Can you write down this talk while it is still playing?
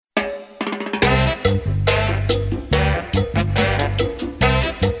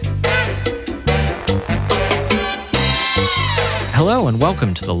and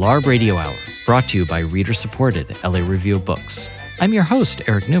welcome to the LARB Radio Hour, brought to you by reader-supported LA Review of Books. I'm your host,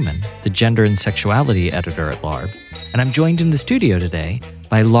 Eric Newman, the gender and sexuality editor at LARB, and I'm joined in the studio today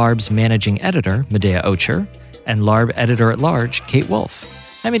by LARB's managing editor, Medea Ocher, and LARB editor-at-large, Kate Wolf.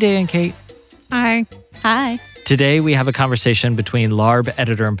 Hi, Medea and Kate. Hi. Hi. Today, we have a conversation between LARB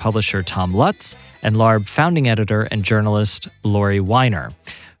editor and publisher Tom Lutz and LARB founding editor and journalist Laurie Winer,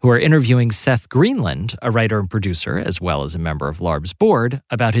 who are interviewing Seth Greenland, a writer and producer, as well as a member of LARB's board,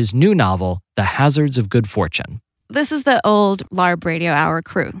 about his new novel, The Hazards of Good Fortune. This is the old LARB Radio Hour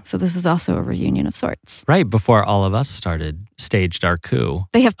crew, so this is also a reunion of sorts. Right before all of us staged our coup.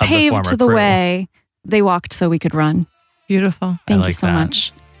 They have paved the way. They walked so we could run. Beautiful. Thank you so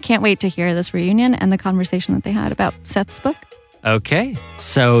much. Can't wait to hear this reunion and the conversation that they had about Seth's book. Okay,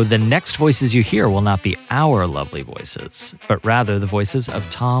 so the next voices you hear will not be our lovely voices, but rather the voices of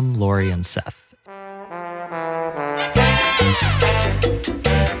Tom, Laurie, and Seth.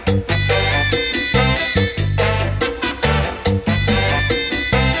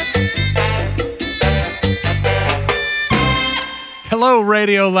 Hello,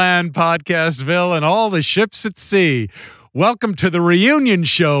 Radioland, Podcastville, and all the ships at sea. Welcome to the reunion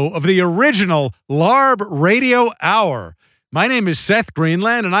show of the original LARB Radio Hour. My name is Seth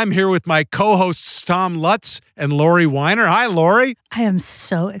Greenland, and I'm here with my co-hosts Tom Lutz and Laurie Winer. Hi, Laurie. I am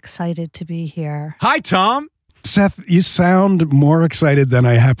so excited to be here. Hi, Tom. Seth, you sound more excited than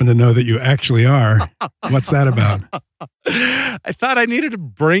I happen to know that you actually are. What's that about? I thought I needed to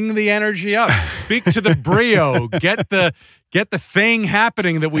bring the energy up. Speak to the brio. Get the thing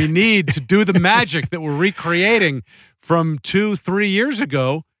happening that we need to do the magic that we're recreating from 2-3 years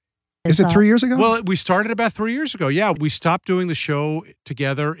ago. Is it 3 years ago? Well, we started about 3 years ago. Yeah, we stopped doing the show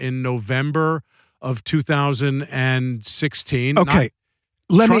together in November of 2016. Okay.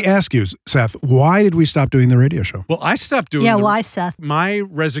 Let me ask you, Seth, why did we stop doing the radio show? Well, I stopped doing why, Seth? My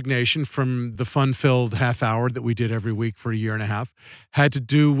resignation from the fun-filled half hour that we did every week for a year and a half had to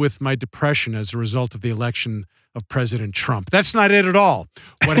do with my depression as a result of the election of President Trump. That's not it at all.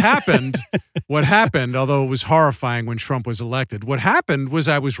 What happened, although it was horrifying when Trump was elected, what happened was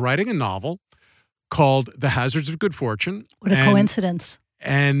I was writing a novel called The Hazards of Good Fortune. What a coincidence.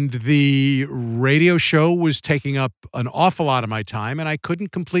 And the radio show was taking up an awful lot of my time, and I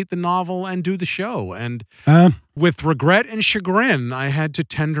couldn't complete the novel and do the show. And with regret and chagrin, I had to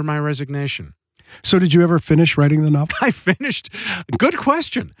tender my resignation. So did you ever finish writing the novel? Good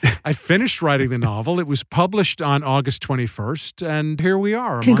question. I finished writing the novel. It was published on August 21st, and here we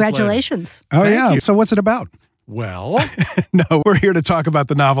are. Congratulations. Oh, Thank yeah. you. So what's it about? Well, no, we're here to talk about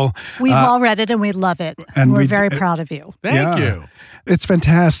the novel. We've all read it and we love it. And we're very proud of you. Thank you. It's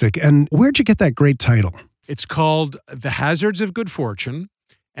fantastic. And where'd you get that great title? It's called The Hazards of Good Fortune,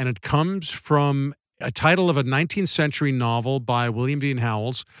 and it comes from a title of a 19th century novel by William Dean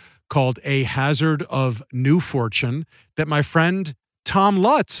Howells called A Hazard of New Fortune that my friend Tom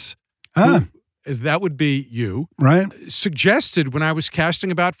Lutz, that would be you, right, suggested when I was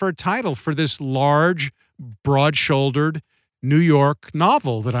casting about for a title for this large, broad-shouldered New York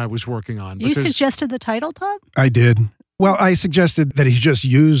novel that I was working on. You suggested the title, Tom? I did. Well, I suggested that he just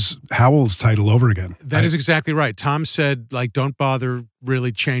use Howell's title over again. That is exactly right. Tom said, don't bother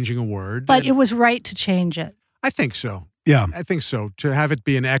really changing a word. But it was right to change it. I think so. Yeah. I think so, to have it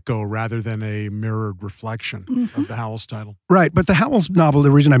be an echo rather than a mirrored reflection of the Howells title. Right, but the Howells novel, the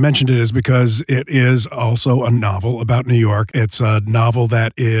reason I mentioned it is because it is also a novel about New York. It's a novel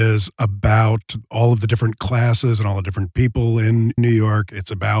that is about all of the different classes and all the different people in New York. It's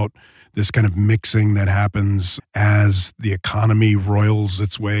about this kind of mixing that happens as the economy roils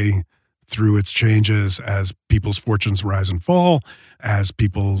its way through its changes, as people's fortunes rise and fall, as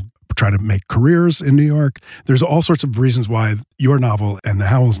people try to make careers in New York. There's all sorts of reasons why your novel and the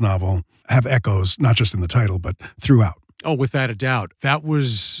Howells novel have echoes, not just in the title, but throughout. Oh, without a doubt. That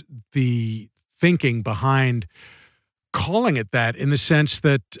was the thinking behind calling it that, in the sense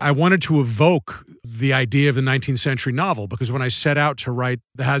that I wanted to evoke the idea of the 19th century novel, because when I set out to write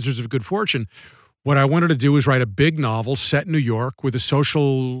The Hazards of Good Fortune, what I wanted to do was write a big novel set in New York with a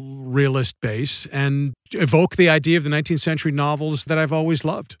social realist base and evoke the idea of the 19th century novels that I've always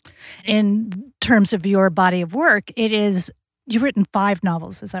loved. In terms of your body of work, you've written 5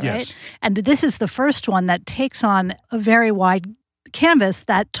 novels, is that yes. right? And this is the first one that takes on a very wide canvas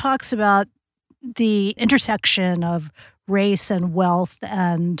that talks about the intersection of race and wealth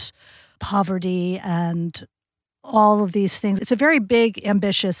and poverty and all of these things. It's a very big,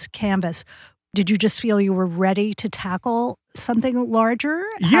 ambitious canvas. Did you just feel you were ready to tackle something larger,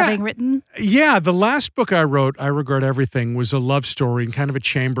 having written? Yeah, the last book I wrote, I Regret Everything, was a love story and kind of a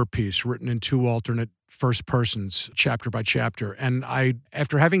chamber piece written in 2 alternate first persons, chapter by chapter. And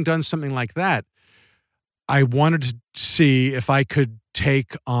after having done something like that, I wanted to see if I could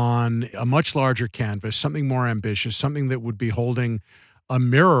take on a much larger canvas, something more ambitious, something that would be holding a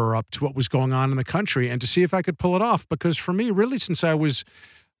mirror up to what was going on in the country, and to see if I could pull it off. Because for me, really, since I was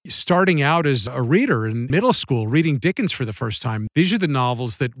starting out as a reader in middle school, reading Dickens for the first time, these are the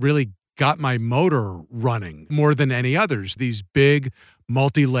novels that really got my motor running more than any others. These big,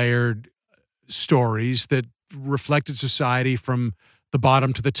 multi-layered stories that reflected society from the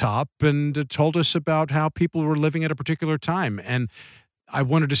bottom to the top and told us about how people were living at a particular time. And I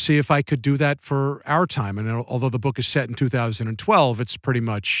wanted to see if I could do that for our time. And although the book is set in 2012, it's pretty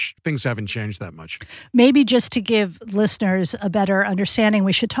much, things haven't changed that much. Maybe just to give listeners a better understanding,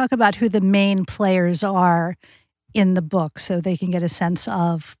 we should talk about who the main players are in the book so they can get a sense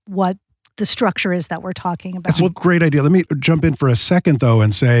of what the structure is that we're talking about. That's a great idea. Let me jump in for a second, though,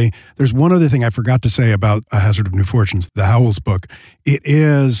 and say there's one other thing I forgot to say about A Hazard of New Fortunes, the Howells book. It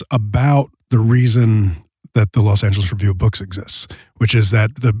is about the reason that the Los Angeles Review of Books exists, which is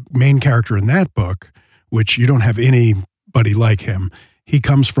that the main character in that book, which you don't have anybody like him, he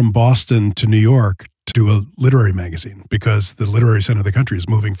comes from Boston to New York to do a literary magazine because the literary center of the country is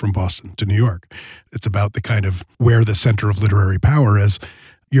moving from Boston to New York. It's about the kind of where the center of literary power is.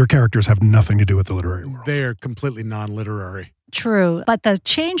 Your characters have nothing to do with the literary world. They are completely non-literary. True. But the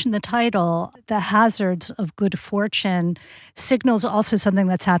change in the title, The Hazards of Good Fortune, signals also something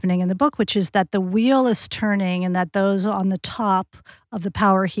that's happening in the book, which is that the wheel is turning and that those on the top of the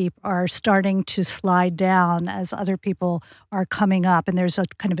power heap are starting to slide down as other people are coming up. And there's a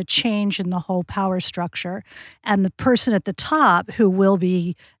kind of a change in the whole power structure. And the person at the top who will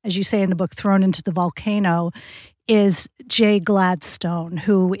be, as you say in the book, thrown into the volcano is Jay Gladstone,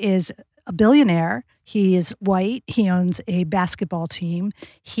 who is a billionaire. He is white. He owns a basketball team.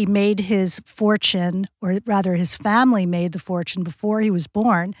 He made his fortune, or rather his family made the fortune before he was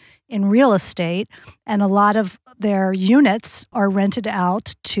born, in real estate. And a lot of their units are rented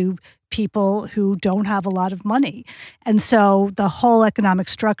out to people who don't have a lot of money. And so the whole economic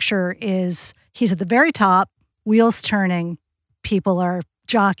structure is, he's at the very top, wheels turning, people are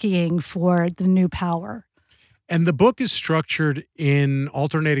jockeying for the new power. And the book is structured in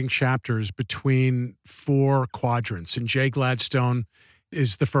alternating chapters between 4 quadrants. And Jay Gladstone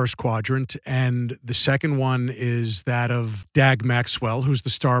is the first quadrant. And the second one is that of Dag Maxwell, who's the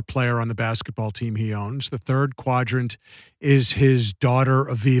star player on the basketball team he owns. The third quadrant is his daughter,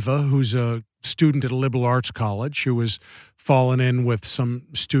 Aviva, who's a student at a liberal arts college who has fallen in with some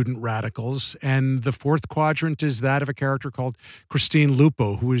student radicals. And the fourth quadrant is that of a character called Christine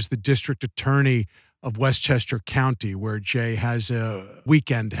Lupo, who is the district attorney of Westchester County, where Jay has a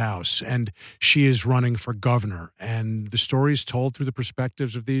weekend house, and she is running for governor. And the story is told through the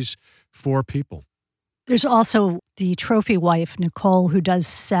perspectives of these 4 people. There's also the trophy wife, Nicole, who does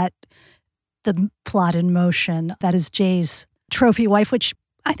set the plot in motion. That is Jay's trophy wife, which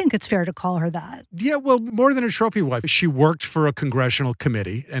I think it's fair to call her that. Yeah, well, more than a trophy wife. She worked for a congressional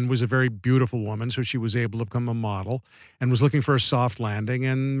committee and was a very beautiful woman, so she was able to become a model and was looking for a soft landing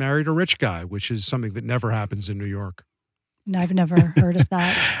and married a rich guy, which is something that never happens in New York. No, I've never heard of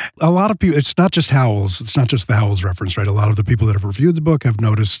that. A lot of people, it's not just Howells, it's not just the Howells reference, right? A lot of the people that have reviewed the book have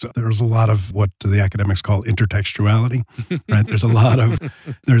noticed there's a lot of what the academics call intertextuality, right? There's a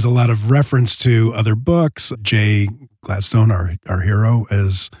lot of reference to other books. Jay Gladstone, our hero,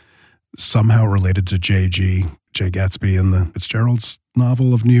 is somehow related to Jay Gatsby in the Fitzgerald's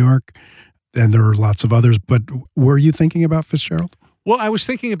novel of New York. And there are lots of others, but were you thinking about Fitzgerald? Well, I was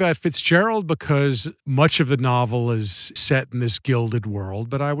thinking about Fitzgerald because much of the novel is set in this gilded world,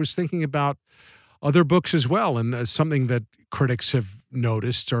 but I was thinking about other books as well. And something that critics have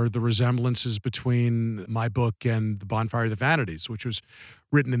noticed are the resemblances between my book and The Bonfire of the Vanities, which was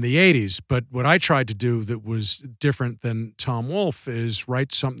written in the 80s. But what I tried to do that was different than Tom Wolfe is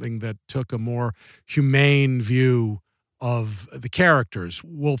write something that took a more humane view of the characters.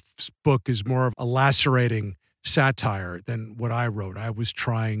 Wolfe's book is more of a lacerating satire than what I wrote. I was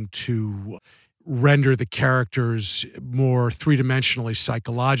trying to render the characters more three-dimensionally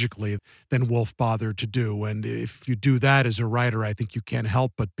psychologically than Wolfe bothered to do. And if you do that as a writer, I think you can't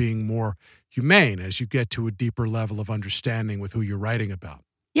help but being more humane as you get to a deeper level of understanding with who you're writing about.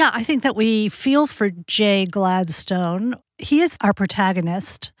 Yeah, I think that we feel for Jay Gladstone. He is our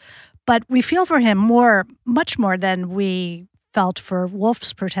protagonist, but we feel for him much more than we felt for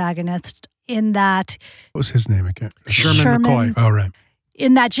Wolfe's protagonist, in that... What was his name again? Sherman McCoy. Oh, right.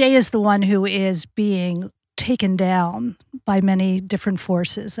 In that Jay is the one who is being taken down by many different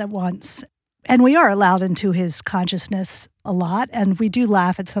forces at once. And we are allowed into his consciousness a lot, and we do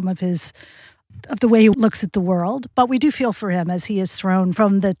laugh at some of his of the way he looks at the world. But we do feel for him as he is thrown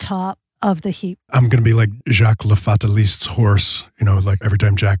from the top of the heap. I'm going to be like Jacques Le Fataliste's horse. Like every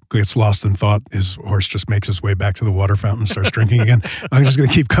time Jack gets lost in thought, his horse just makes his way back to the water fountain and starts drinking again. I'm just going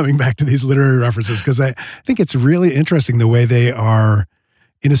to keep coming back to these literary references because I think it's really interesting the way they are,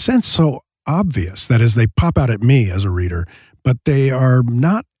 in a sense, so obvious. That is, they pop out at me as a reader, but they are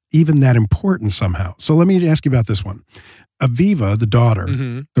not even that important somehow. So let me ask you about this one. Aviva, the daughter,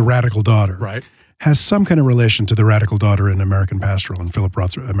 the radical daughter, right, has some kind of relation to the radical daughter in American Pastoral, in Philip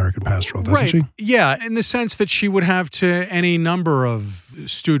Roth's American Pastoral, doesn't she? Yeah, in the sense that she would have to any number of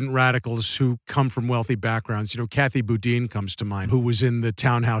student radicals who come from wealthy backgrounds. Kathy Boudin comes to mind, who was in the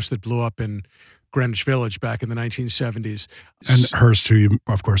townhouse that blew up in Greenwich Village back in the 1970s. And Hearst, who you,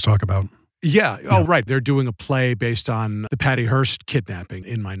 of course, talk about. Yeah. Oh, right. They're doing a play based on the Patty Hearst kidnapping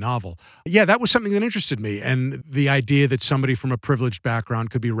in my novel. Yeah, that was something that interested me. And the idea that somebody from a privileged background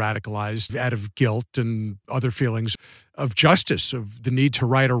could be radicalized out of guilt and other feelings of justice, of the need to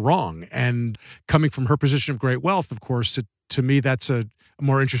right or wrong. And coming from her position of great wealth, of course, to me, that's a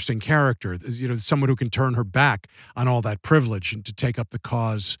more interesting character. Someone who can turn her back on all that privilege and to take up the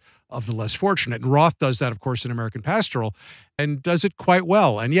cause of the less fortunate. And Roth does that, of course, in American Pastoral and does it quite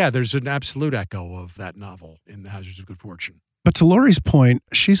well. And yeah, there's an absolute echo of that novel in The Hazards of Good Fortune. But to Laurie's point,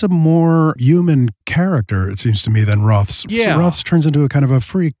 she's a more human character, it seems to me, than Roth's. Yeah. So Roth's turns into a kind of a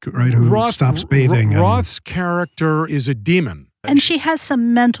freak, right, who stops bathing. Roth's character is a demon. And she has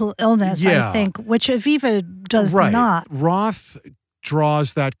some mental illness, I think, which Aviva does not. Roth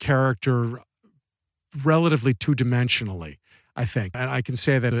draws that character relatively two-dimensionally, I think. And I can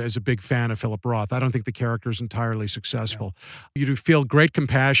say that as a big fan of Philip Roth. I don't think the character is entirely successful. You do feel great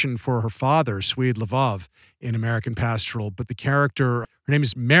compassion for her father, Swede Lvov, in American Pastoral, but the character, her name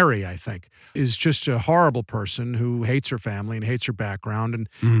is Mary, I think, is just a horrible person who hates her family and hates her background and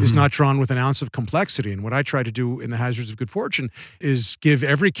is not drawn with an ounce of complexity. And what I try to do in The Hazards of Good Fortune is give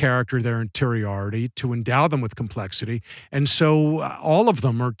every character their interiority, to endow them with complexity. And so all of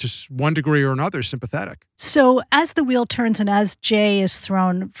them are, to one degree or another, sympathetic. So as the wheel turns and as Jay is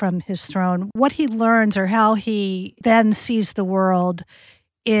thrown from his throne, what he learns or how he then sees the world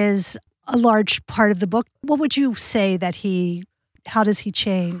is a large part of the book. What would you say that how does he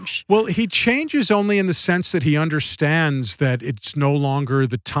change? Well, he changes only in the sense that he understands that it's no longer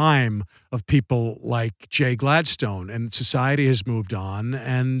the time of people like Jay Gladstone, and society has moved on,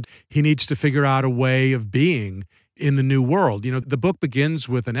 and he needs to figure out a way of being in the new world. The book begins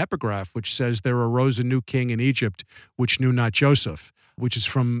with an epigraph which says, "There arose a new king in Egypt which knew not Joseph," which is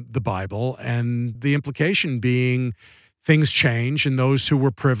from the Bible, and the implication being things change, and those who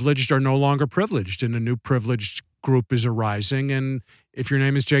were privileged are no longer privileged, and a new privileged group is arising, and if your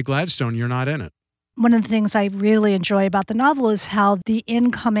name is Jay Gladstone, you're not in it. One of the things I really enjoy about the novel is how the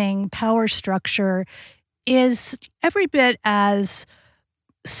incoming power structure is every bit as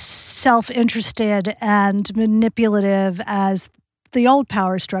self-interested and manipulative as the old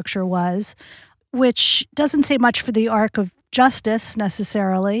power structure was, which doesn't say much for the arc of justice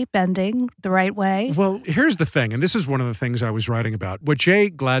necessarily, bending the right way. Well, here's the thing, and this is one of the things I was writing about. What Jay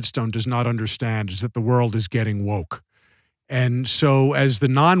Gladstone does not understand is that the world is getting woke. And so as the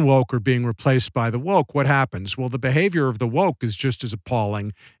non-woke are being replaced by the woke, what happens? Well, the behavior of the woke is just as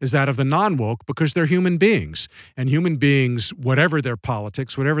appalling as that of the non-woke because they're human beings. And human beings, whatever their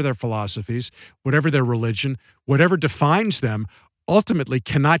politics, whatever their philosophies, whatever their religion, whatever defines them, ultimately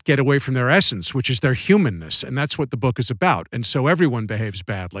cannot get away from their essence, which is their humanness. And that's what the book is about. And so everyone behaves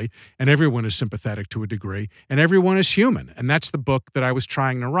badly, and everyone is sympathetic to a degree, and everyone is human. And that's the book that I was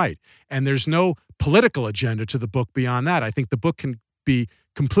trying to write. And there's no political agenda to the book beyond that. I think the book can be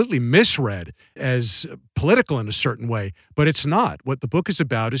completely misread as political in a certain way, but it's not. What the book is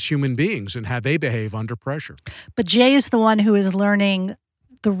about is human beings and how they behave under pressure. But Jay is the one who is learning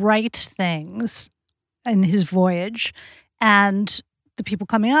the right things in his voyage, and the people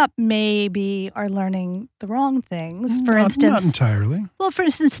coming up maybe are learning the wrong things. For instance, not entirely. Well, for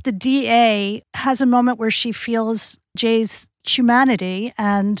instance, the DA has a moment where she feels Jay's humanity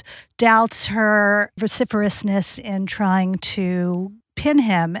and doubts her vociferousness in trying to pin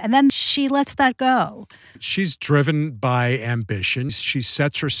him, and then she lets that go. She's driven by ambition. She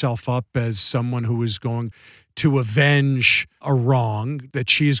sets herself up as someone who is going to avenge a wrong, that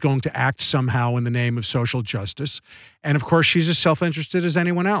she's going to act somehow in the name of social justice. And of course, she's as self-interested as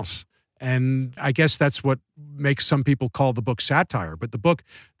anyone else. And I guess that's what makes some people call the book satire. But the book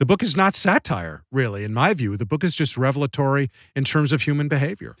is not satire, really, in my view. The book is just revelatory in terms of human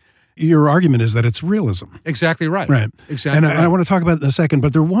behavior. Your argument is that it's realism. Exactly right. Right. Exactly and right. I want to talk about it in a second,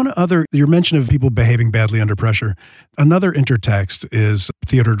 but there one other, your mention of people behaving badly under pressure. Another intertext is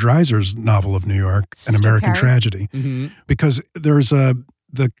Theodore Dreiser's novel of New York, An American Tragedy, because there's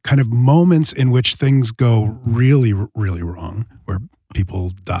the kind of moments in which things go really, really wrong, where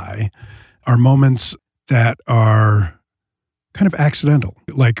people die, are moments that are kind of accidental,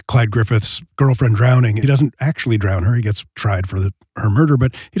 like Clyde Griffith's girlfriend drowning. He doesn't actually drown her. He gets tried for her murder,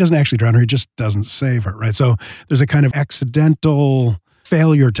 but he doesn't actually drown her. He just doesn't save her, right? So there's a kind of accidental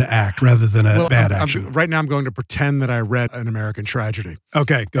failure to act rather than a bad action. Right now I'm going to pretend that I read An American Tragedy.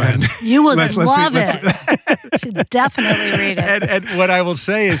 Okay, go ahead. You would love it. You should definitely read it. And what I will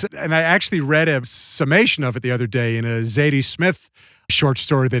say is, and I actually read a summation of it the other day in a Zadie Smith short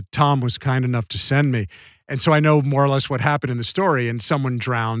story that Tom was kind enough to send me. And so I know more or less what happened in the story, and someone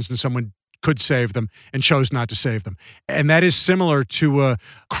drowns and someone could save them and chose not to save them. And that is similar to a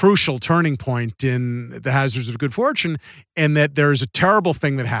crucial turning point in The Hazards of Good Fortune, in that there's a terrible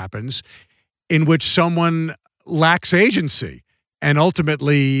thing that happens in which someone lacks agency. And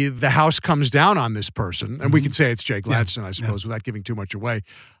ultimately, the house comes down on this person. And we can say it's Jay Gladstone, I suppose, without giving too much away.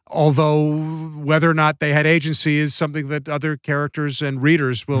 Although whether or not they had agency is something that other characters and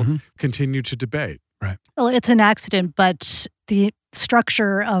readers will continue to debate. Right. Well, it's an accident, but the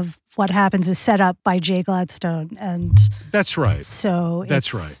structure of what happens is set up by Jay Gladstone. And that's right. So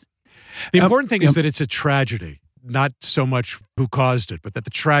that's right. The important thing is that it's a tragedy, not so much who caused it, but that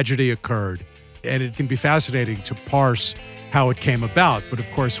the tragedy occurred. And it can be fascinating to parse how it came about. But of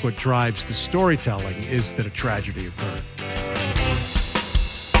course, what drives the storytelling is that a tragedy occurred.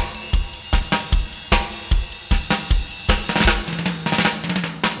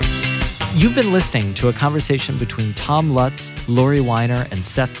 You've been listening to a conversation between Tom Lutz, Laurie Winer, and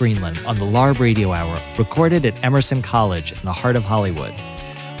Seth Greenland on the LARB Radio Hour, recorded at Emerson College in the heart of Hollywood.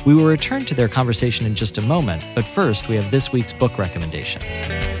 We will return to their conversation in just a moment, but first we have this week's book recommendation.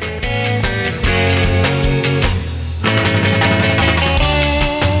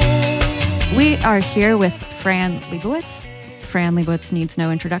 We are here with Fran Lebowitz. Fran Lebowitz needs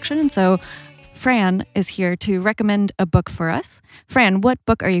no introduction, and so Fran is here to recommend a book for us. Fran, what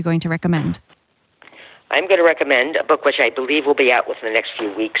book are you going to recommend? I'm going to recommend a book which I believe will be out within the next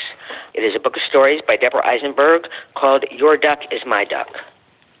few weeks. It is a book of stories by Deborah Eisenberg called Your Duck is My Duck.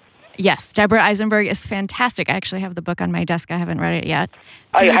 Yes, Deborah Eisenberg is fantastic. I actually have the book on my desk. I haven't read it yet.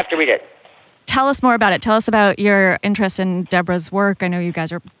 Oh, you have to read it. Tell us more about it. Tell us about your interest in Deborah's work. I know you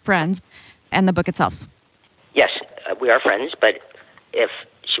guys are friends, and the book itself. Yes, we are friends, but if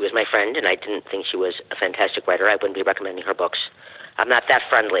she was my friend and I didn't think she was a fantastic writer, I wouldn't be recommending her books. I'm not that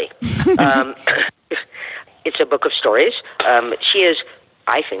friendly. It's a book of stories. She is,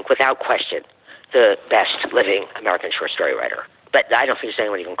 I think, without question, the best living American short story writer. But I don't think there's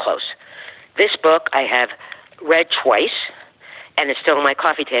anyone even close. This book I have read twice, and it's still on my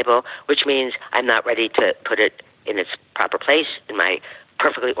coffee table, which means I'm not ready to put it in its proper place in my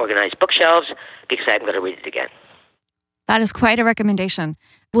perfectly organized bookshelves because I'm going to read it again. That is quite a recommendation.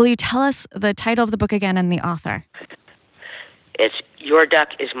 Will you tell us the title of the book again and the author? It's Your Duck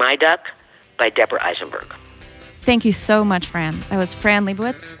is My Duck by Deborah Eisenberg. Thank you so much, Fran. That was Fran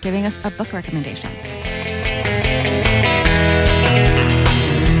Lebowitz giving us a book recommendation.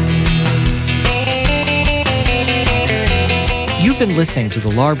 You've been listening to the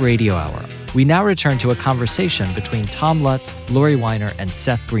LARB Radio Hour. We now return to a conversation between Tom Lutz, Laurie Winer, and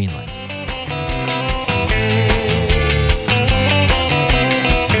Seth Greenland.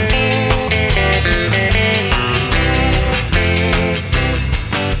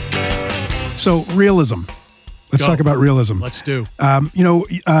 So, realism. Let's talk about realism. Let's do.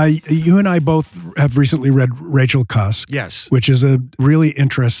 You and I both have recently read Rachel Cusk. Yes. Which is a really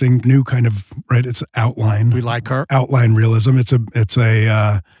interesting new kind of, right, it's outline. We like her. Outline realism. It's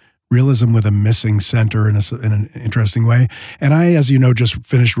a realism with a missing center in an interesting way. And I, as you know, just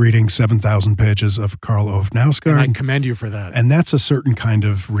finished reading 7,000 pages of Karl Ove Knausgaard. And I commend you for that. And that's a certain kind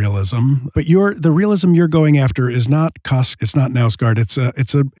of realism. But the realism you're going after is not Cusk, it's not Knausgaard. It's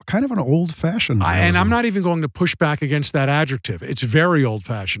a kind of an old-fashioned realism. And I'm not even going to push back against that adjective. It's very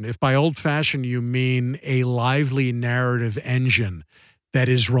old-fashioned. If by old-fashioned you mean a lively narrative engine that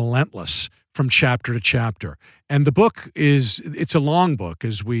is relentless from chapter to chapter. And the book it's a long book,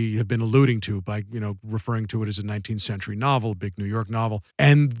 as we have been alluding to by, referring to it as a 19th century novel, big New York novel.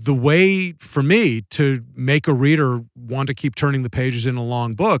 And the way for me to make a reader want to keep turning the pages in a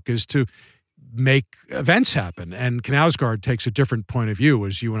long book is to make events happen. And Knausgaard takes a different point of view,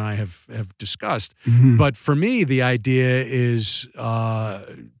 as you and I have discussed. Mm-hmm. But for me, the idea is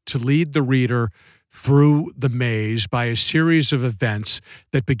to lead the reader through the maze by a series of events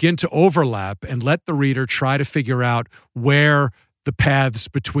that begin to overlap and let the reader try to figure out where the paths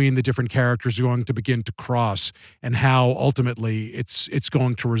between the different characters are going to begin to cross and how ultimately it's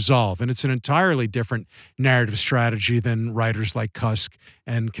going to resolve. And it's an entirely different narrative strategy than writers like Cusk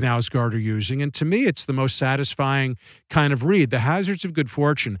and Knausgaard are using. And to me, it's the most satisfying kind of read. The Hazards of Good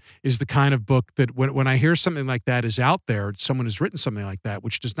Fortune is the kind of book that when I hear something like that is out there, someone has written something like that,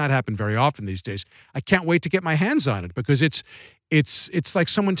 which does not happen very often these days, I can't wait to get my hands on it because it's like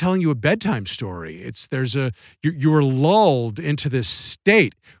someone telling you a bedtime story. You're lulled into this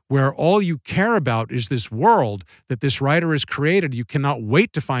state where all you care about is this world that this writer has created. You cannot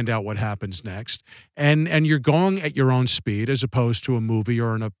wait to find out what happens next. And you're going at your own speed as opposed to a movie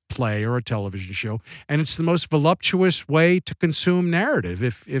or in a play or a television show. And it's the most voluptuous way to consume narrative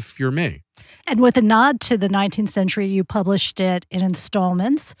if you're me. And with a nod to the 19th century, you published it in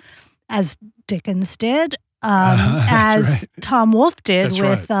installments, as Dickens did. As right. Tom Wolfe did That's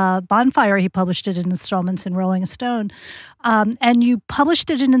with Bonfire. He published it in installments in Rolling Stone. And you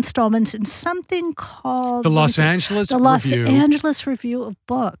published it in installments in something called... The Los Angeles Review of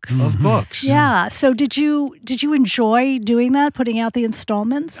Books. Of books. Yeah. So did you enjoy doing that, putting out the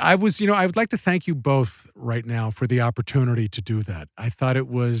installments? I would like to thank you both right now for the opportunity to do that. I thought it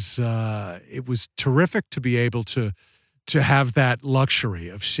was terrific to be able to have that luxury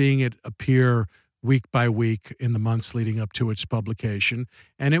of seeing it appear week by week in the months leading up to its publication,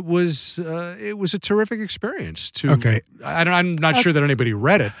 and it was a terrific experience. I'm not sure that anybody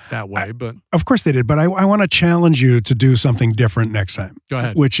read it that way, but of course they did. But I want to challenge you to do something different next time. Go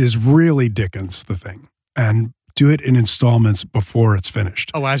ahead. Which is really Dickens the thing, and do it in installments before it's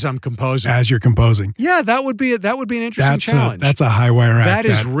finished. Oh, as I'm composing, as you're composing. Yeah, that would be an interesting challenge. That's a high wire act. That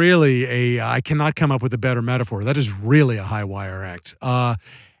is really I cannot come up with a better metaphor. That is really a high wire act.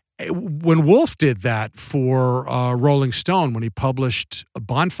 When Wolfe did that for Rolling Stone, when he published A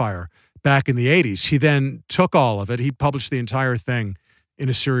Bonfire back in the 80s, he then took all of it. He published the entire thing in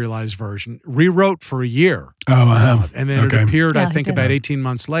a serialized version, rewrote for a year. And then it appeared, I think, about 18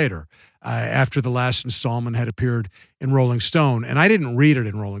 months later after the last installment had appeared in Rolling Stone. And I didn't read it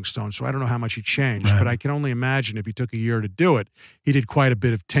in Rolling Stone, so I don't know how much he changed. Right. But I can only imagine if he took a year to do it, he did quite a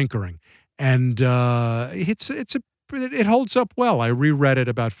bit of tinkering. And it holds up well. I reread it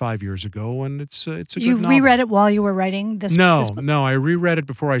about 5 years ago, and it's a good novel. You reread it while you were writing this book? No. I reread it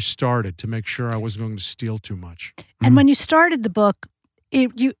before I started to make sure I wasn't going to steal too much. And when you started the book,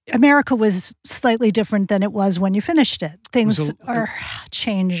 America was slightly different than it was when you finished it. Things are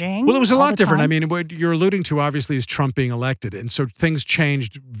changing. Well, it was a lot different. I mean, what you're alluding to, obviously, is Trump being elected, and so things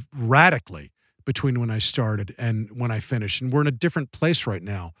changed radically between when I started and when I finished, and we're in a different place right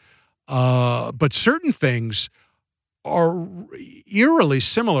now. But certain things are eerily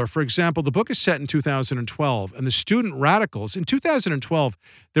similar. For example, the book is set in 2012, and the student radicals in 2012,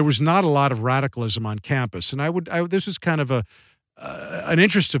 there was not a lot of radicalism on campus, and this was kind of an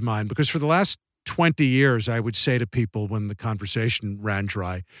interest of mine because for the last 20 years, I would say to people when the conversation ran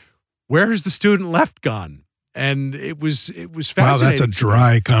dry, "Where has the student left gone?" And it was fascinating. Wow, that's a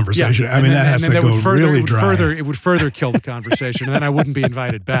dry conversation. Yeah. I mean, that has to go really dry. It would further kill the conversation, and then I wouldn't be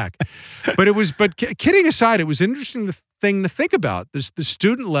invited back. But kidding aside, it was an interesting thing to think about. The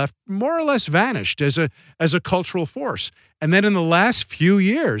student left more or less vanished as a cultural force, and then in the last few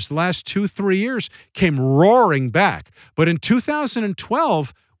years, the last 2-3 years, came roaring back. But in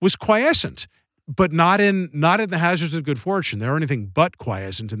 2012 was quiescent, but not in the Hazards of Good Fortune. They're anything but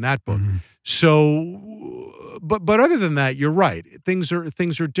quiescent in that book. Mm-hmm. So, but other than that, you're right. Things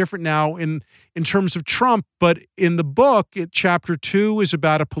are different now in terms of Trump. But in the book, chapter 2 is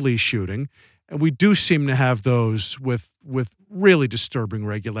about a police shooting, and we do seem to have those with really disturbing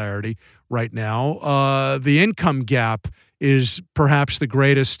regularity right now. The income gap is perhaps the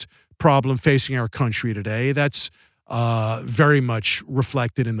greatest problem facing our country today. That's very much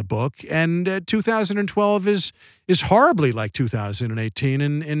reflected in the book, and 2012 is horribly like 2018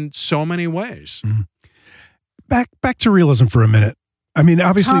 in so many ways. Mm-hmm. Back to realism for a minute. I mean,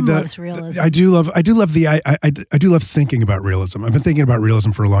 obviously, Tom loves realism. I do love thinking about realism. I've been thinking about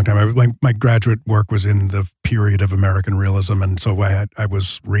realism for a long time. My graduate work was in the period of American realism, and so I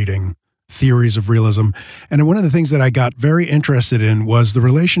was reading theories of realism. And one of the things that I got very interested in was the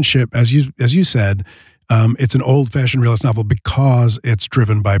relationship, as you said. It's an old-fashioned realist novel because it's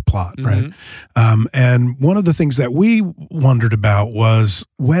driven by plot, right? And one of the things that we wondered about was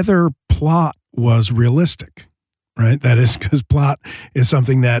whether plot was realistic, right? That is because plot is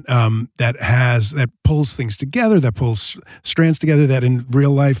something that that pulls things together, that pulls strands together that in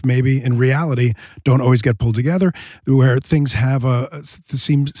real life, maybe in reality, don't always get pulled together, where things have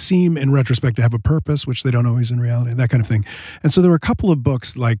seem in retrospect to have a purpose, which they don't always in reality, that kind of thing. And so there were a couple of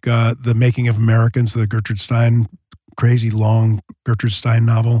books like The Making of Americans, the Gertrude Stein, crazy long Gertrude Stein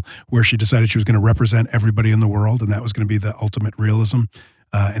novel, where she decided she was going to represent everybody in the world, and that was going to be the ultimate realism.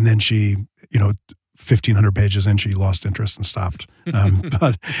 And then she, 1,500 pages in, she lost interest and stopped.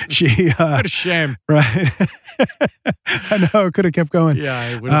 But she... what a shame. Right. I know, could have kept going. Yeah,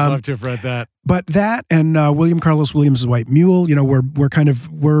 I would have loved to have read that. But that and William Carlos Williams' White Mule,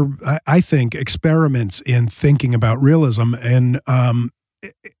 we're I think, experiments in thinking about realism and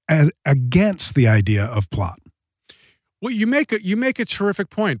as against the idea of plot. Well, you make a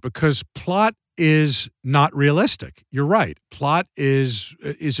terrific point, because plot is not realistic. You're right. Plot is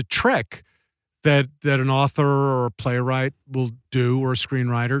a trick that an author or a playwright will do, or a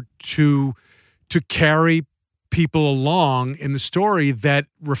screenwriter, to carry people along in the story that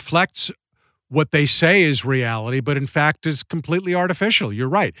reflects what they say is reality, but in fact is completely artificial. You're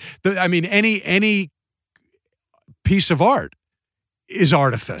right. Any piece of art is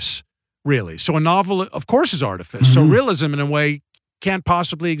artifice, really. So a novel, of course, is artifice. Mm-hmm. So realism, in a way, can't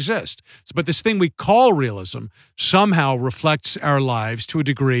possibly exist. But this thing we call realism somehow reflects our lives to a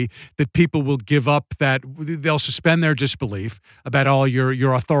degree that people will give up, that they'll suspend their disbelief about all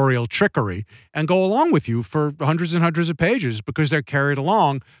your authorial trickery and go along with you for hundreds and hundreds of pages, because they're carried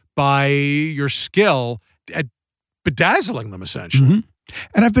along by your skill at bedazzling them, essentially. Mm-hmm.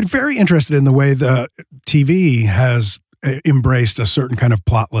 And I've been very interested in the way the TV has embraced a certain kind of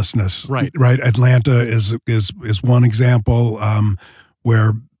plotlessness. Right. Atlanta is one example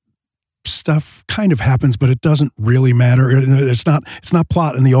where stuff kind of happens, but it doesn't really matter. It's not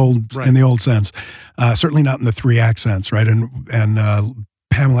plot in the old sense. Certainly not in the 3-act sense, right? And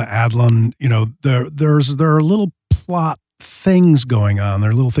Pamela Adlon, there are little plot things going on.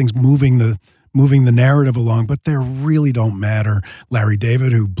 There are little things moving the narrative along, but they really don't matter. Larry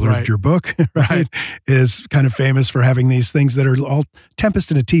David, who blurbed your book, right, is kind of famous for having these things that are all tempest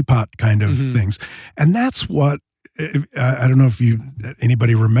in a teapot kind of things. And that's what, I don't know if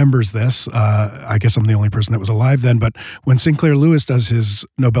anybody remembers this. I guess I'm the only person that was alive then, but when Sinclair Lewis does his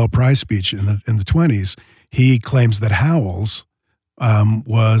Nobel Prize speech in the 20s, he claims that Howells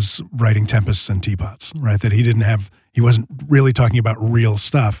was writing tempests and teapots, right? That he wasn't really talking about real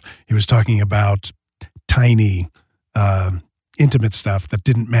stuff. He was talking about tiny, intimate stuff that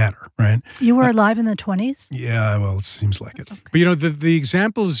didn't matter, right? You were alive in the 20s? Yeah, well, it seems like it. Okay. But the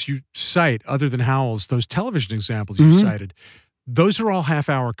examples you cite, other than Howells, those television examples you cited, those are all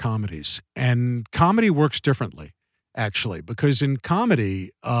half-hour comedies. And comedy works differently, actually, because in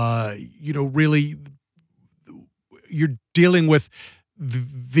comedy, really, you're dealing with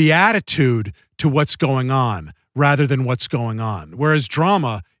the attitude to what's going on, rather than what's going on. Whereas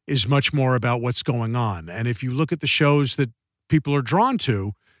drama is much more about what's going on. And if you look at the shows that people are drawn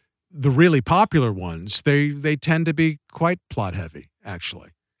to, the really popular ones, they tend to be quite plot heavy,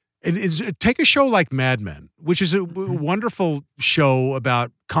 actually. And take a show like Mad Men, which is a wonderful show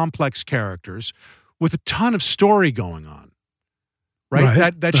about complex characters with a ton of story going on.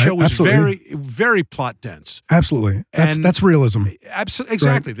 Right? That show was very, very plot dense. Absolutely. That's realism.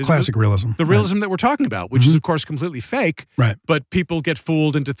 Exactly. Right. Classic realism. The realism that we're talking about, which is, of course, completely fake. Right. But people get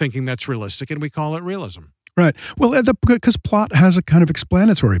fooled into thinking that's realistic, and we call it realism. Right. Well, because plot has a kind of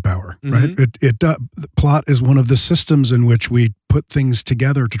explanatory power, right? Plot is one of the systems in which we put things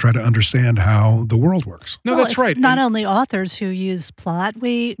together to try to understand how the world works. No, that's right. Not only authors who use plot,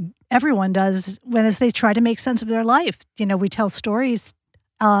 everyone does as they try to make sense of their life. We tell stories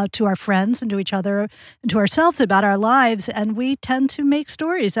to our friends and to each other and to ourselves about our lives, and we tend to make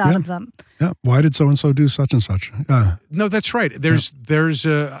stories out of them. Yeah. Why did so-and-so do such and such? No, that's right. There's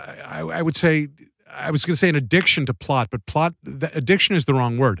I would say, I was going to say an addiction to plot, but addiction is the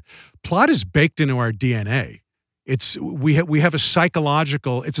wrong word. Plot is baked into our DNA. We have a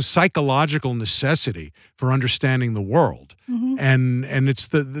psychological necessity for understanding the world. Mm-hmm. And it's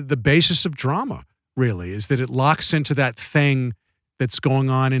the basis of drama, really, is that it locks into that thing that's going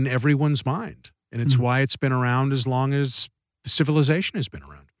on in everyone's mind. And it's why it's been around as long as civilization has been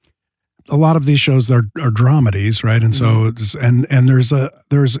around. A lot of these shows are dramedies, right? And so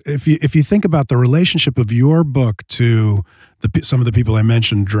there's if you think about the relationship of your book to some of the people I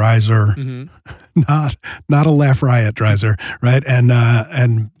mentioned, Dreiser, not a laugh riot Dreiser, right?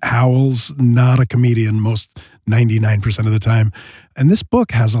 And Howells, not a comedian, most 99% of the time. And this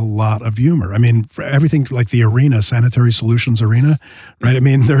book has a lot of humor. I mean, for everything like the arena, Sanitary Solutions Arena, right? I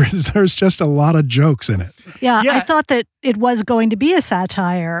mean, there's just a lot of jokes in it. Yeah, I thought that it was going to be a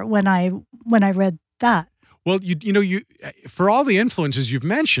satire when I read that. Well, you for all the influences you've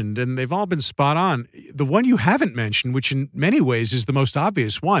mentioned, and they've all been spot on, the one you haven't mentioned, which in many ways is the most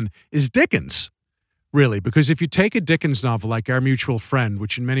obvious one, is Dickens. Really, because if you take a Dickens novel like Our Mutual Friend,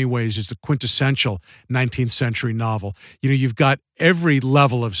 which in many ways is the quintessential 19th century novel, you've got every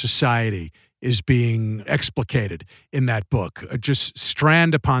level of society is being explicated in that book, just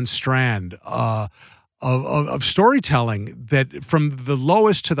strand upon strand of storytelling that from the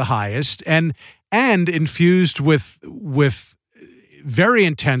lowest to the highest, and infused with very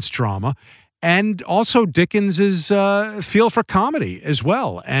intense drama. And also Dickens's feel for comedy as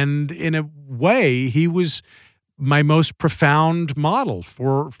well. And in a way, he was my most profound model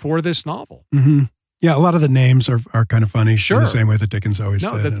for this novel. Mm-hmm. Yeah, a lot of the names are kind of funny. Sure. In the same way that Dickens always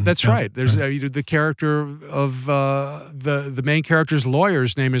said. That's right. There's the character of the main character's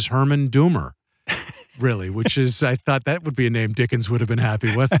lawyer's name is Herman Doomer, really, which is, I thought that would be a name Dickens would have been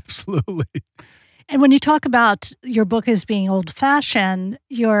happy with. Absolutely. And when you talk about your book as being old-fashioned,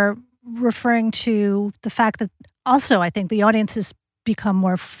 you're referring to the fact that also I think the audience has become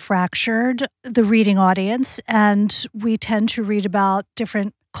more fractured, the reading audience, and we tend to read about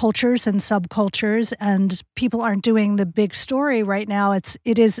different cultures and subcultures, and people aren't doing the big story right now. It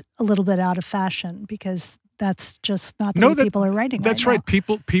is a little bit out of fashion because that's just not the way people are writing. That's right.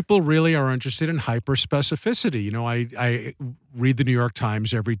 People really are interested in hyper specificity. I read the New York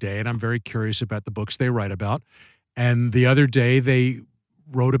Times every day, and I'm very curious about the books they write about. And the other day they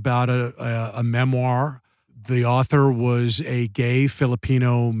wrote about a memoir. The author was a gay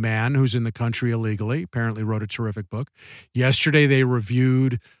Filipino man who's in the country illegally, apparently wrote a terrific book. Yesterday, they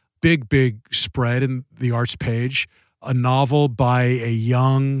reviewed, big spread in the arts page, a novel by a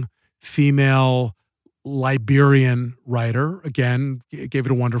young female Liberian writer. Again, gave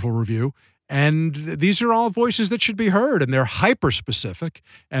it a wonderful review. And these are all voices that should be heard, and they're hyper-specific.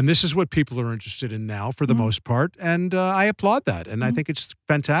 And this is what people are interested in now, for the most part. And I applaud that. And I think it's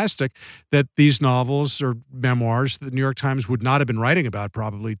fantastic that these novels or memoirs that the New York Times would not have been writing about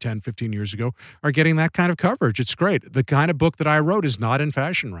probably 10, 15 years ago are getting that kind of coverage. It's great. The kind of book that I wrote is not in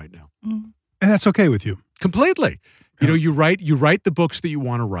fashion right now. And that's okay with you? Completely. Yeah. You write the books that you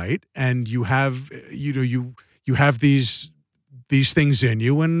want to write, and you have you have these things in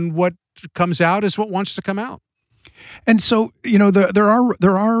you, and what comes out is what wants to come out. And so, there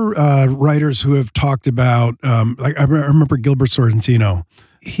are writers who have talked about, like I remember Gilbert Sorrentino.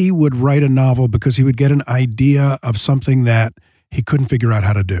 He would write a novel because he would get an idea of something that he couldn't figure out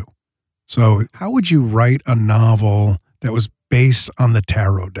how to do. So how would you write a novel that was based on the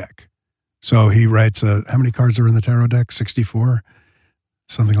tarot deck? So he writes, how many cards are in the tarot deck? 64?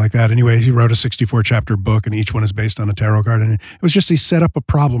 Something like that. Anyway, he wrote a 64-chapter book, and each one is based on a tarot card. And it was just he set up a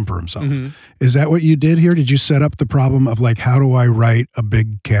problem for himself. Mm-hmm. Is that what you did here? Did you set up the problem of, like, how do I write a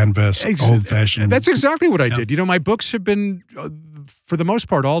big canvas, old-fashioned? That's exactly what I did. My books have been, for the most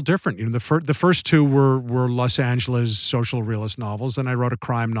part, all different. The first two were Los Angeles social realist novels, and I wrote a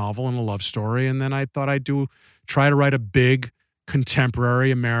crime novel and a love story, and then I thought I'd try to write a big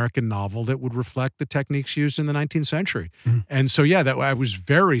contemporary American novel that would reflect the techniques used in the 19th century. Mm-hmm. And so, I was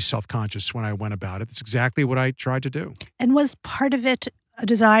very self-conscious when I went about it. That's exactly what I tried to do. And was part of it a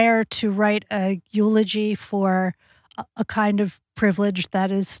desire to write a eulogy for a kind of privilege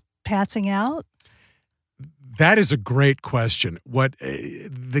that is passing out? That is a great question.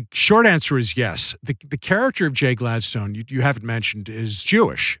 The short answer is yes. The character of Jay Gladstone, you haven't mentioned, is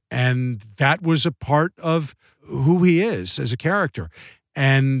Jewish. And that was a part of who he is as a character,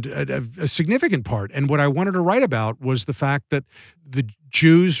 and a significant part. And what I wanted to write about was the fact that the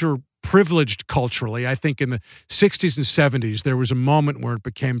Jews are privileged culturally. I think in the 60s and 70s, there was a moment where it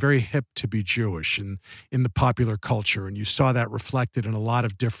became very hip to be Jewish in the popular culture. And you saw that reflected in a lot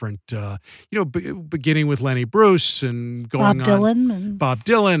of different, beginning with Lenny Bruce and going Bob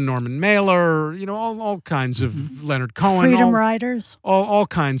Dylan, Norman Mailer, all kinds of Leonard Cohen. Freedom Riders. All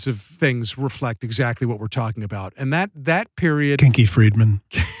kinds of things reflect exactly what we're talking about. And that period. Kinky Friedman.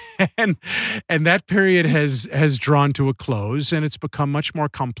 And that period has drawn to a close, and it's become much more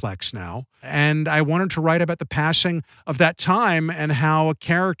complex now. And I wanted to write about the passing of that time and how a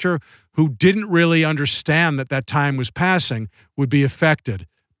character who didn't really understand that time was passing would be affected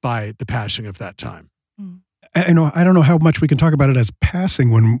by the passing of that time. I don't know how much we can talk about it as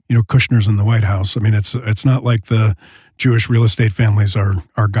passing when Kushner's in the White House. I mean, it's not like the Jewish real estate families are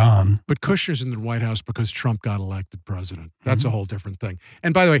gone. But Kushner's in the White House because Trump got elected president. That's a whole different thing.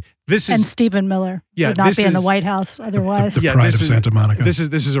 And by the way, this is... And Stephen Miller would not be in the White House otherwise. The pride of Santa Monica. This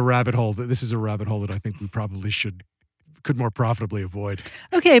is a rabbit hole. This is a rabbit hole that I think we probably could more profitably avoid.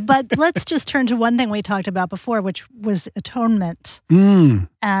 Okay, but let's just turn to one thing we talked about before, which was atonement.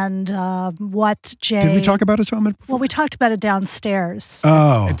 And what Jay... Did we talk about atonement before? Well, we talked about it downstairs.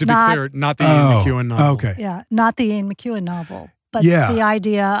 Oh. And to be clear, not the Ian McEwan novel. Okay. Yeah, not the Ian McEwan novel. But the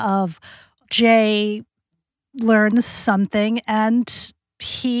idea of Jay learns something and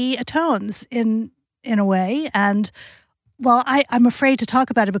he atones in a way. And... Well, I'm afraid to talk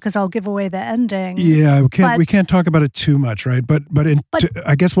about it because I'll give away the ending. Yeah, we can't talk about it too much, right? But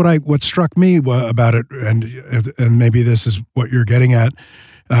I guess what struck me about it, and maybe this is what you're getting at,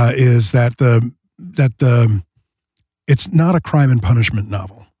 is that it's not a crime and punishment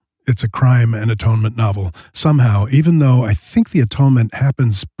novel. It's a crime and atonement novel somehow, even though I think the atonement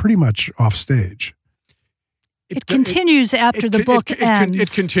happens pretty much off stage. It continues after the book ends.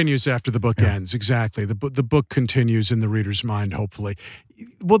 It continues after the book ends, exactly. The book continues in the reader's mind, hopefully.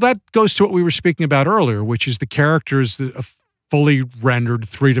 Well, that goes to what we were speaking about earlier, which is the character is a fully rendered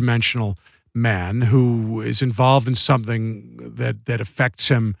three-dimensional man who is involved in something that affects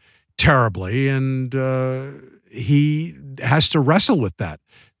him terribly, and he has to wrestle with that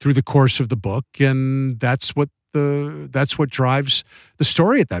through the course of the book, and that's what drives the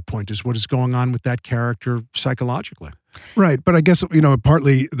story at that point, is what is going on with that character psychologically. Right, but I guess,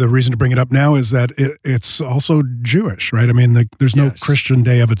 partly the reason to bring it up now is that it's also Jewish, right? I mean, there's no Christian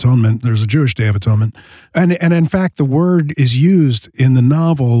Day of Atonement. There's a Jewish Day of Atonement. And in fact, the word is used in the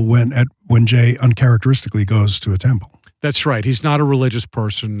novel when Jay uncharacteristically goes to a temple. That's right. He's not a religious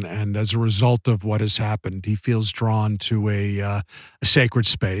person, and as a result of what has happened, he feels drawn to a sacred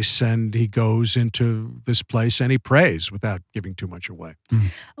space, and he goes into this place and he prays without giving too much away.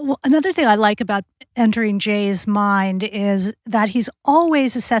 Well, another thing I like about entering Jay's mind is that he's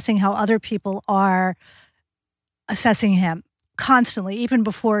always assessing how other people are assessing him constantly, even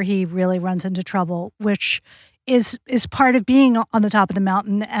before he really runs into trouble, which is part of being on the top of the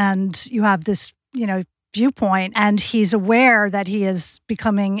mountain, and you have this, viewpoint, and he's aware that he is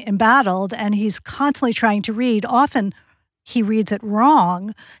becoming embattled, and he's constantly trying to read. Often he reads it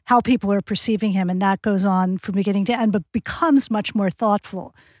wrong, how people are perceiving him, and that goes on from beginning to end, but becomes much more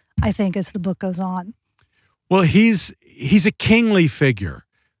thoughtful, I think, as the book goes on. Well, he's a kingly figure,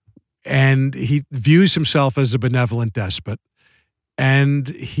 and he views himself as a benevolent despot, and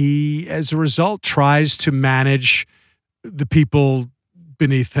he, as a result, tries to manage the people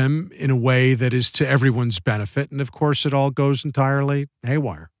beneath him in a way that is to everyone's benefit. And of course, it all goes entirely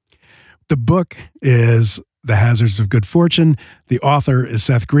haywire. The book is The Hazards of Good Fortune. The author is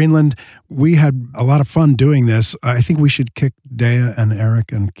Seth Greenland. We had a lot of fun doing this. I think we should kick Dea and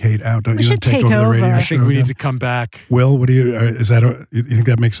Eric and Kate out. Don't we you should take over the radio I show think we again? need to come back. Will, what do you, you think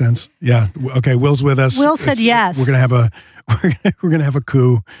that makes sense? Yeah. Okay. Will's with us. Will said yes. We're going to have a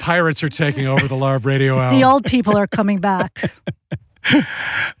coup. Pirates are taking over the LARB Radio Hour. The old people are coming back.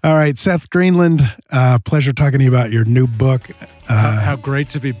 All right, Seth Greenland, pleasure talking to you about your new book. How great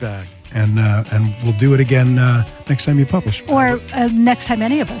to be back. And we'll do it again next time you publish. Or next time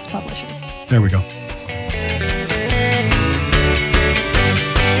any of us publishes. There we go.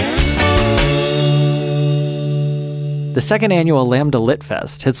 The second annual Lambda Lit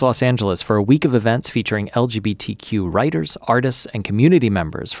Fest hits Los Angeles for a week of events featuring LGBTQ writers, artists, and community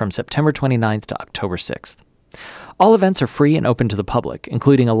members from September 29th to October 6th. All events are free and open to the public,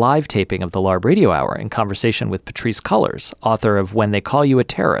 including a live taping of the LARB Radio Hour in conversation with Patrice Cullors, author of When They Call You a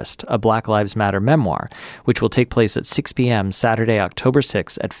Terrorist, a Black Lives Matter memoir, which will take place at 6 p.m. Saturday, October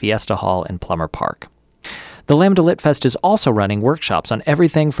 6th at Fiesta Hall in Plummer Park. The Lambda Lit Fest is also running workshops on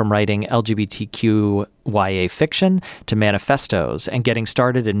everything from writing LGBTQIA fiction to manifestos and getting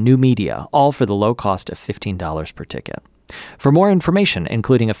started in new media, all for the low cost of $15 per ticket. For more information,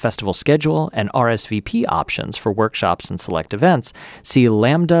 including a festival schedule and RSVP options for workshops and select events, see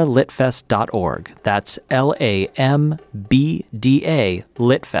lambdalitfest.org. That's LAMBDA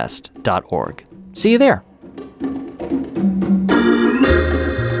litfest.org. See you there.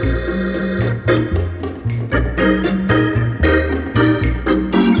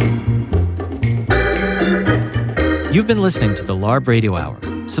 You've been listening to the LARB Radio Hour.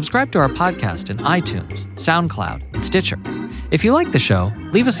 Subscribe to our podcast in iTunes, SoundCloud, and Stitcher. If you like the show,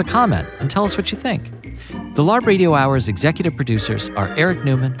 leave us a comment and tell us what you think. The LARB Radio Hour's executive producers are Eric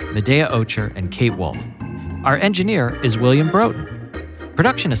Newman, Medea Ocher, and Kate Wolf. Our engineer is William Broughton.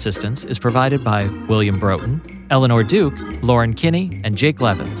 Production assistance is provided by William Broughton, Eleanor Duke, Lauren Kinney, and Jake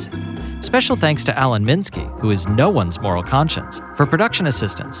Levins. Special thanks to Alan Minsky, who is no one's moral conscience, for production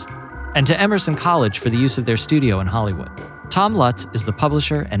assistance, and to Emerson College for the use of their studio in Hollywood. Tom Lutz is the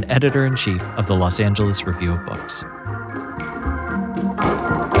publisher and editor-in-chief of the Los Angeles Review of Books.